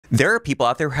There are people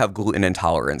out there who have gluten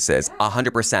intolerances,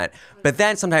 100%. But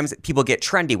then sometimes people get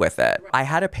trendy with it. I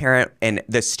had a parent and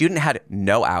the student had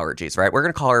no allergies, right? We're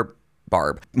going to call her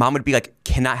Barb. Mom would be like,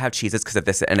 cannot have cheeses because of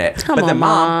this in it. Come but the on,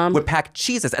 mom would pack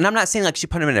cheeses. And I'm not saying like she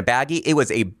put them in a baggie. It was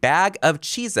a bag of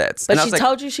Cheez-Its. But and she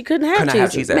told you she couldn't have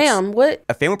Cheez-Its. Ma'am, what?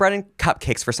 A family brought in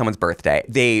cupcakes for someone's birthday.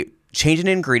 They changed in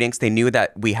ingredients. They knew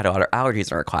that we had a lot of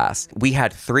allergies in our class. We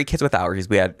had 3 kids with allergies.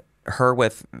 We had her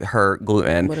with her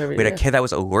gluten. Whatever, we had a kid that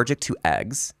was allergic to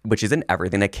eggs, which is in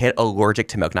everything. A kid allergic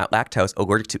to milk, not lactose,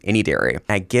 allergic to any dairy.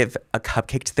 I give a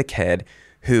cupcake to the kid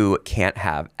who can't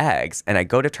have eggs. And I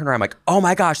go to turn around, I'm like, oh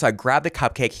my gosh. So I grab the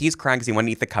cupcake. He's crying because he wanted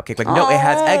to eat the cupcake. Like, no, it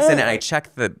has eggs in it. And I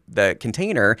checked the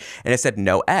container and it said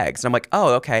no eggs. And I'm like,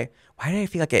 oh, okay. Why did I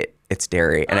feel like it's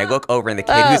dairy? And I look over and the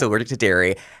kid who's allergic to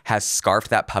dairy has scarfed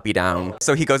that puppy down.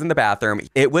 So he goes in the bathroom.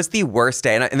 It was the worst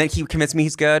day. And then he convinced me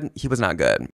he's good. He was not good.